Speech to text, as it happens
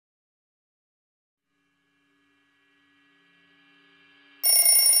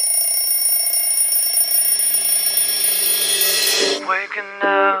Waking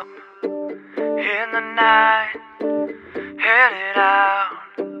up in the night, headed out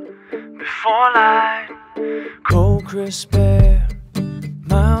before light. Cold, crisp air,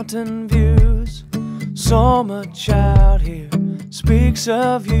 mountain views, so much out here speaks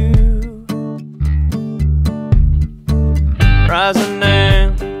of you. Rising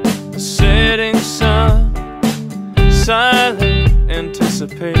and the setting sun, silent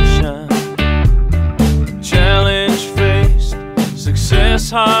anticipation. Challenge faced, success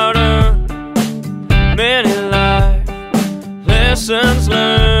hard earned, many life lessons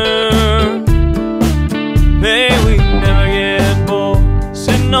learned. May we never get bored,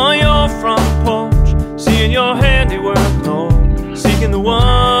 sitting on your front porch, seeing your handiwork, Lord, seeking the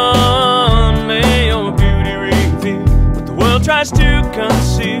one. May your beauty reveal what the world tries to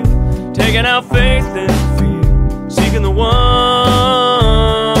conceal, taking our faith in the field, seeking the one.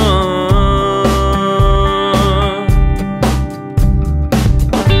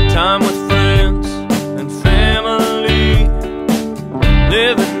 Time with friends and family,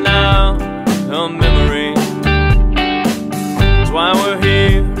 living now a memory. It's why we're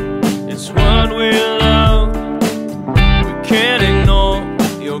here, it's what we love. We can't ignore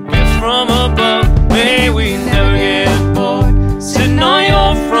your gifts from above. May we never get bored, sitting on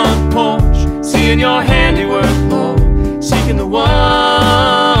your front porch, seeing your handiwork, Lord, seeking the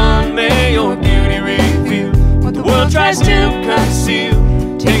one. May your beauty reveal what the world tries to conceal,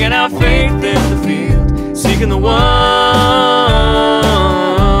 taking our faith in the field, seeking the one.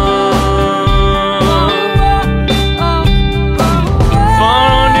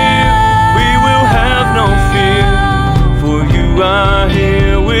 Fall on you, we will have no fear, for you are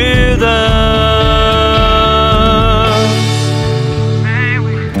here with us. May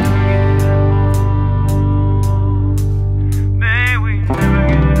we never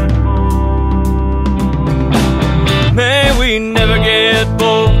get bored. May we never get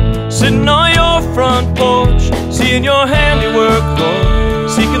bored, sitting on your front porch, seeing your handiwork, Lord,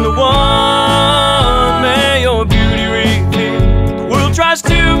 seeking the one. May your beauty reveal the world tries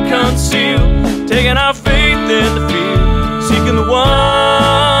to conceal, taking our faith in the field, seeking the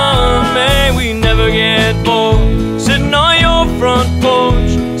one. May we never get bored, sitting on your front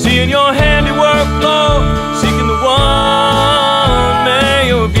porch, seeing your handiwork, Lord,